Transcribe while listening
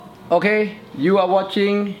Okay, you are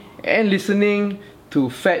watching and listening to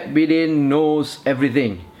Fat Bidin Knows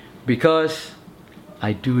Everything, because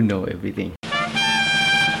I do know everything.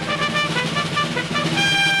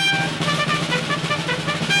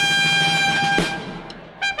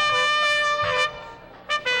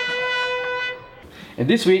 And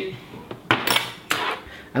this week,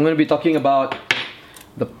 I'm going to be talking about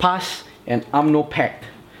the PAS and UMNO Pact.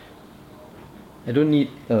 I don't need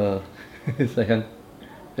sayang,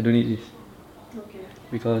 I don't need this. Okay.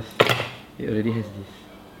 Because it already has this.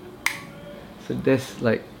 So there's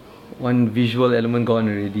like one visual element gone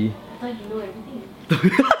already. I thought you know everything.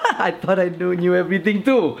 I thought I knew everything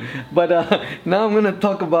too. But now I'm going to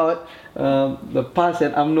talk about the PAS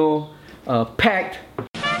and UMNO Pact.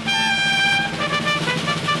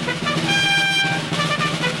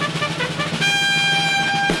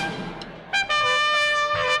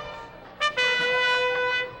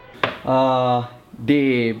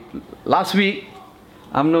 Last week,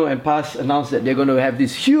 UMNO and PAS announced that they're going to have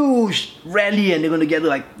this huge rally and they're going to gather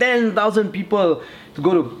like 10,000 people to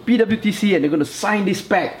go to PWTC and they're going to sign this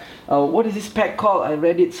pact. What is this pact called? I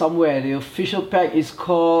read it somewhere. The official pact is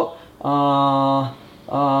called World.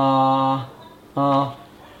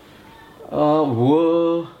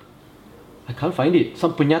 I can't find it.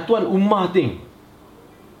 Some Penyatuan Ummah thing.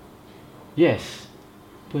 Yes,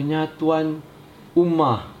 Penyatuan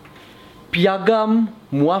Ummah. Piagam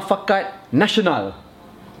Muafakat Nasional,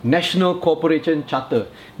 National Cooperation Charter.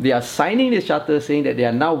 They are signing this charter saying that they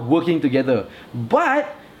are now working together. But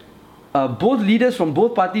both leaders from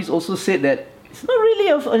both parties also said that it's not really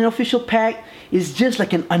an official pact, it's just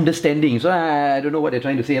like an understanding. So I don't know what they're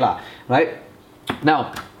trying to say lah, right?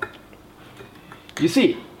 Now, you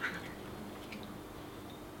see,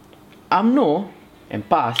 UMNO and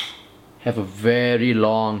PAS have a very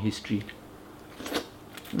long history.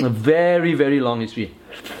 A very, very long history.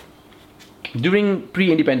 During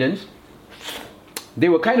pre-independence, they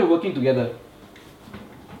were kind of working together.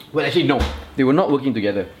 Well, actually, no, they were not working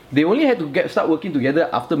together. They only had to start working together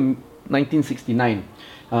after 1969,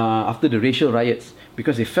 after the racial riots,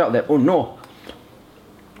 because they felt that, oh no,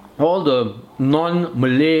 all the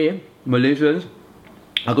non-Malay Malaysians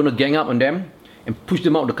are going to gang up on them and push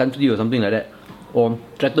them out of the country or something like that, or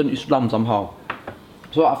threaten Islam somehow.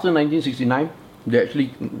 So after 1969, they actually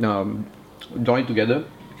joined together.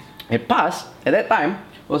 And PAS, at that time,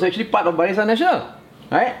 was actually part of Barisan Nasional,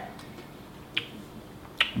 right?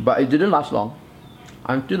 But it didn't last long.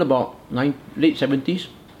 Until about late 70s,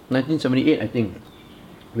 1978 I think,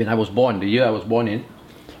 when I was born, the year I was born in,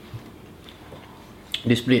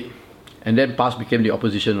 they split. And then PAS became the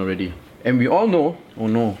opposition already. And we all know, oh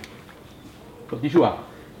no, got tissue ah?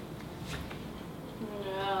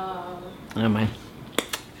 Never mind.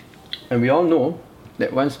 And we all know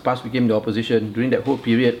that once PAS became the opposition, during that whole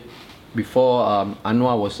period before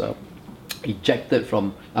Anwar was ejected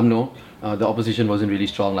from UMNO, the opposition wasn't really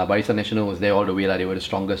strong lah. Barisan Nasional was there all the way lah. They were the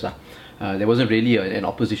strongest lah. There wasn't really an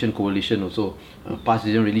opposition coalition also. PAS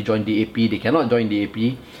didn't really join DAP. They cannot join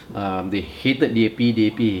DAP. They hated DAP.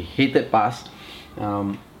 DAP hated PAS.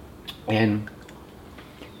 And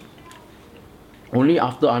only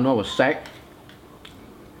after Anwar was sacked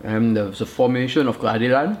and there was a formation of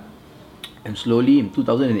Keadilan, and slowly in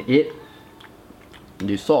 2008,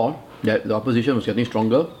 they saw that the opposition was getting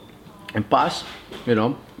stronger, and PAS, you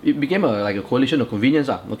know, it became like a coalition of convenience.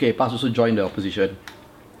 Okay, PAS also joined the opposition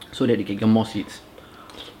so that they can get more seats.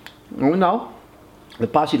 Now, the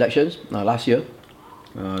PAS elections last year,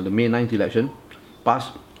 the May 9th election, PAS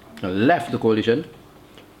left the coalition.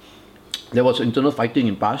 There was internal fighting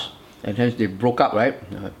in PAS, and hence they broke up, right?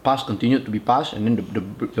 PAS continued to be PAS, and then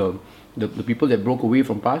the people that broke away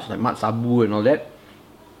from PAS, like Mat Sabu and all that,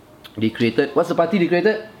 they created, what's the party they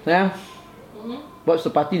created? Yeah? What's the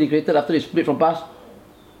party they created after they split from PAS?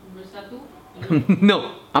 Bersatu?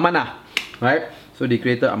 No, Amanah, right? So they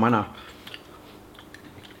created Amanah.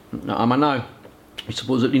 Now Amanah is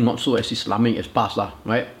supposedly not so as Islamic as PAS lah,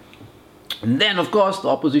 right? And then of course the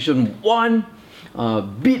opposition won,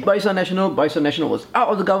 beat Barisan Nasional. Barisan Nasional was out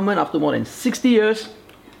of the government after more than 60 years.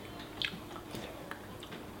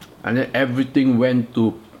 And then everything went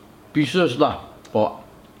to pieces lah for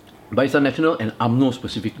Barisan Nasional and UMNO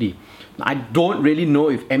specifically. Now, I don't really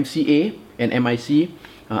know if MCA and MIC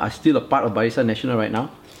are still a part of Barisan Nasional right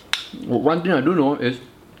now. One thing I do know is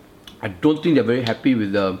I don't think they're very happy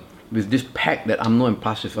with this pact that UMNO and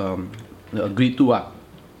PAS have agreed to,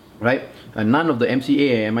 right? None of the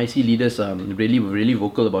MCA and MIC leaders were really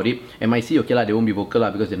vocal about it. MIC, okay lah, they won't be vocal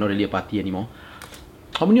lah because they're not really a party anymore.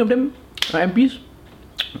 How many of them are MPs?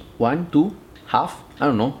 1, 2, half? I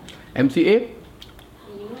don't know. MCA,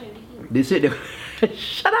 they said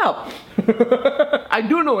Shut up! I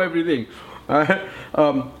do know everything.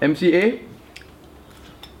 MCA,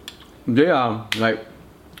 they are like,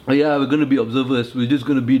 oh yeah, we're gonna be observers. We're just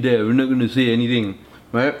gonna be there. We're not gonna say anything,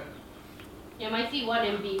 right? MIC 1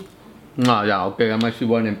 MP. Ah, yeah, okay, MIC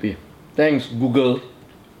 1 MP. Thanks, Google.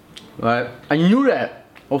 Right? I knew that.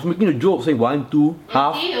 I was making a joke saying 1, 2,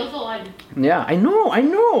 half. MCA also 1. Yeah, I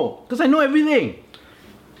know. Because I know everything.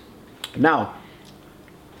 Now,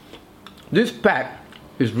 this pack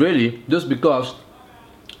is really just because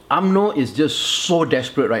UMNO is just so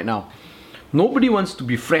desperate right now. Nobody wants to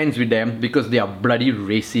be friends with them because they are bloody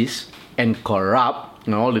racist and corrupt.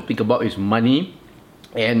 And all they think about is money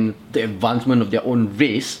and the advancement of their own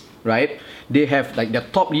race, right? They have, like, their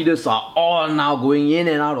top leaders are all now going in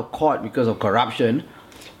and out of court because of corruption,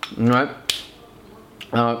 right?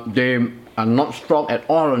 They are not strong at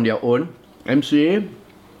all on their own. MCA,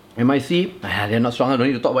 MIC, they're not strong. I don't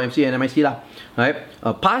need to talk about MCA and MIC lah, right?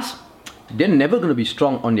 PAS, they're never going to be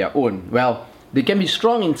strong on their own. Well, they can be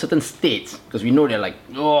strong in certain states because we know they're like,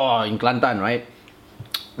 oh, in Kelantan, right?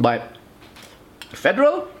 But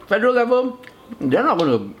federal level, they're not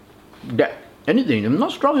going to get anything. They're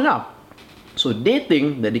not strong enough. So they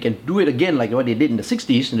think that they can do it again like what they did in the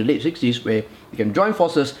 60s, in the late 60s, where they can join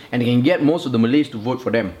forces and they can get most of the Malays to vote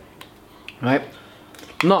for them, right?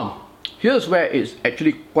 Now, here's where it's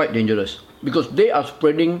actually quite dangerous because they are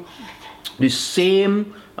spreading the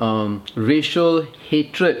same racial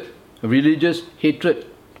hatred, religious hatred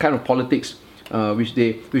kind of politics, which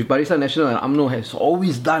Barisan Nasional and UMNO has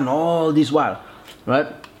always done all this while, right?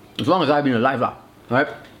 As long as I've been alive, right?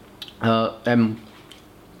 And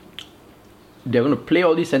they're going to play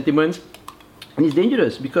all these sentiments, and it's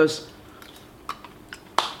dangerous because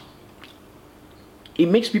it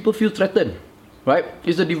makes people feel threatened, right?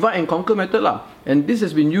 It's a divide and conquer method lah, and this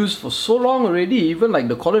has been used for so long already. Even like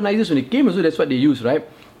the colonizers, when they came also, that's what they used, right?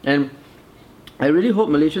 And I really hope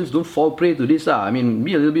Malaysians don't fall prey to this lah. I mean,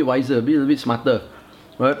 be a little bit wiser, be a little bit smarter,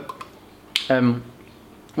 right?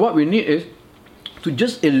 What we need is to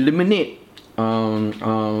just eliminate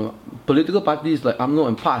political parties like UMNO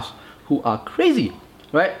and PAS who are crazy,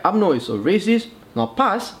 right? UMNO is a racist. Now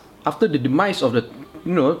PAS, after the demise of the,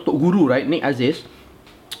 Tok Guru, right, Nik Aziz,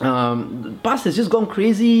 PAS has just gone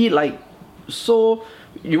crazy. Like, so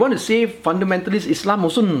you want to say fundamentalist Islam?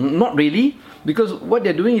 Also not really, because what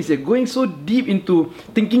they're doing is they're going so deep into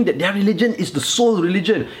thinking that their religion is the sole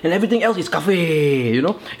religion and everything else is kafir,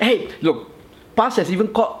 Hey, look, PAS has even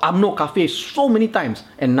called UMNO kafir so many times,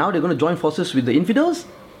 and now they're going to join forces with the infidels,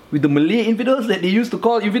 with the Malay infidels that they used to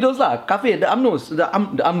call infidels lah, kafir, the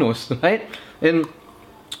UMNOs, right? And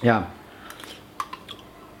yeah,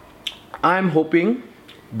 I'm hoping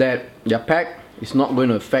that their pact is not going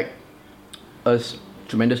to affect us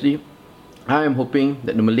tremendously. I am hoping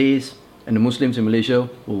that the Malays and the Muslims in Malaysia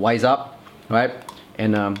will wise up, right?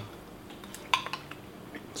 And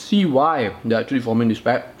see why they're actually forming this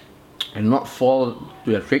pact and not fall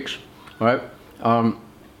to their tricks, alright?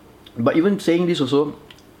 But even saying this also,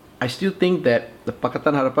 I still think that the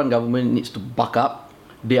Pakatan Harapan government needs to buck up.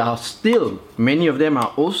 They are still, many of them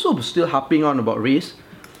are also still harping on about race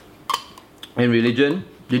and religion.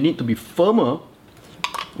 They need to be firmer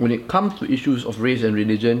when it comes to issues of race and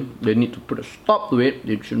religion. They need to put a stop to it.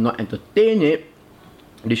 They should not entertain it.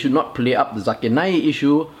 They should not play up the Zakir Naik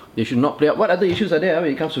issue. They should not play up, what other issues are there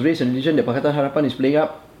when it comes to race and religion that Pakatan Harapan is playing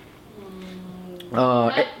up?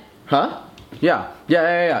 Yeah.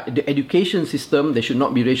 The education system, there should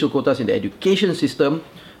not be racial quotas in the education system.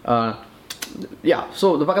 So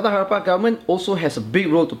the Pakatan Harapan government also has a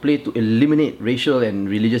big role to play to eliminate racial and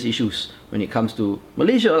religious issues when it comes to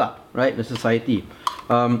Malaysia lah, right? The society.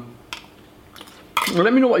 Let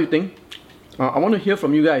me know what you think. I want to hear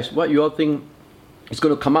from you guys what you all think is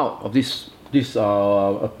going to come out of this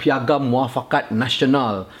Piagam Muafakat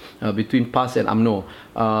Nasional between PAS and UMNO.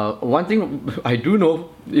 One thing I do know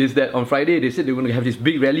is that on Friday they said they were going to have this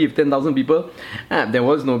big rally of 10,000 people. There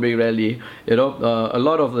was no big rally. A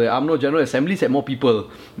lot of the UMNO General Assemblies had more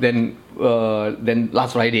people than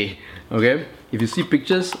last Friday. Okay, if you see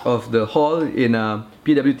pictures of the hall in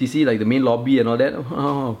PWTC, like the main lobby and all that,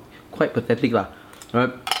 quite pathetic lah.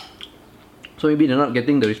 Right? So maybe they're not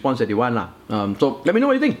getting the response that they want lah. So let me know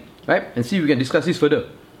what you think, right? And see if we can discuss this further.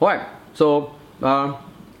 Alright, so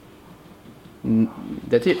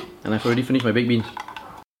that's it. And I've already finished my baked beans.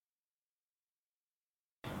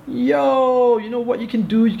 Yo, you know what you can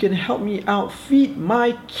do? You can help me out. Feed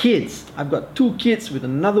my kids. I've got 2 kids with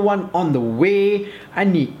another one on the way. I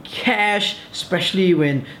need cash, especially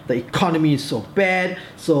when the economy is so bad.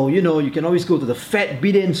 So, you can always go to the Fat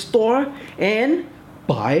Bidin store and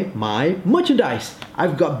buy my merchandise.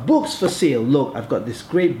 I've got books for sale. Look, I've got this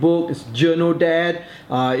great book. It's Journal Dad.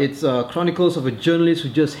 It's Chronicles of a Journalist Who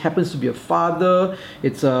Just Happens to Be a Father.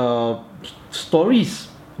 It's stories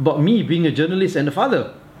about me being a journalist and a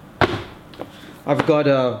father. I've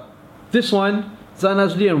got this one, Zan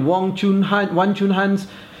Azli and Wan Chun Hong's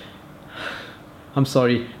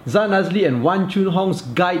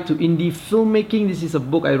Guide to Indie Filmmaking. This is a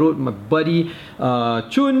book I wrote with my buddy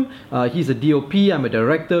Chun. He's a DOP, I'm a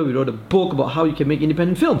director. We wrote a book about how you can make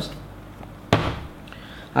independent films.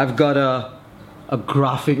 I've got a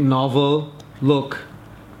graphic novel. Look,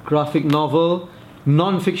 graphic novel,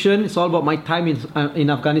 non-fiction. It's all about my time in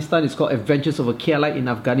Afghanistan. It's called Adventures of a KLite in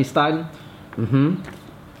Afghanistan.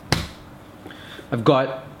 I've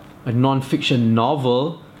got a non-fiction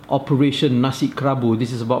novel, Operation Nasi Kerabu.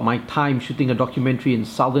 This is about my time shooting a documentary in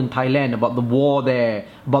southern Thailand about the war there.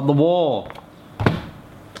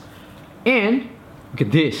 And look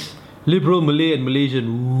at this, Liberal Malay and Malaysian.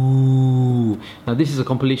 Ooh. Now this is a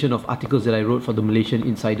compilation of articles that I wrote for the Malaysian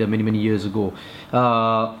Insider many years ago.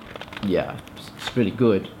 Yeah, it's really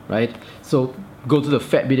good, right? So go to the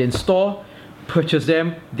Fatbidden store, purchase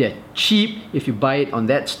them. They're cheap. If you buy it on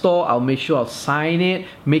that store, I'll make sure I'll sign it,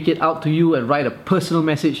 make it out to you, and write a personal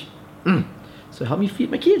message. So help me feed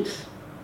my kids.